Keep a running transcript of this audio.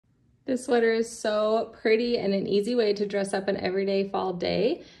This sweater is so pretty and an easy way to dress up an everyday fall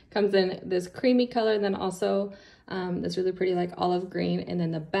day. Comes in this creamy color, and then also this really pretty like olive green. And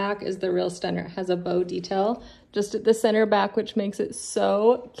then the back is the real stunner. It has a bow detail just at the center back, which makes it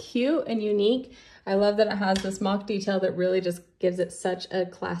so cute and unique. I love that it has this mock detail that really just gives it such a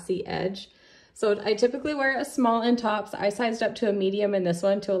classy edge. So I typically wear a small in tops. I sized up to a medium in this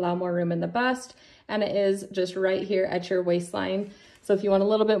one to allow more room in the bust. And it is just right here at your waistline. So if you want a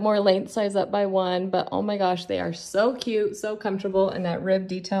little bit more length, size up by 1, but oh my gosh, they are so cute, so comfortable, and that rib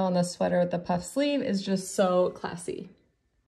detail on the sweater with the puff sleeve is just so classy.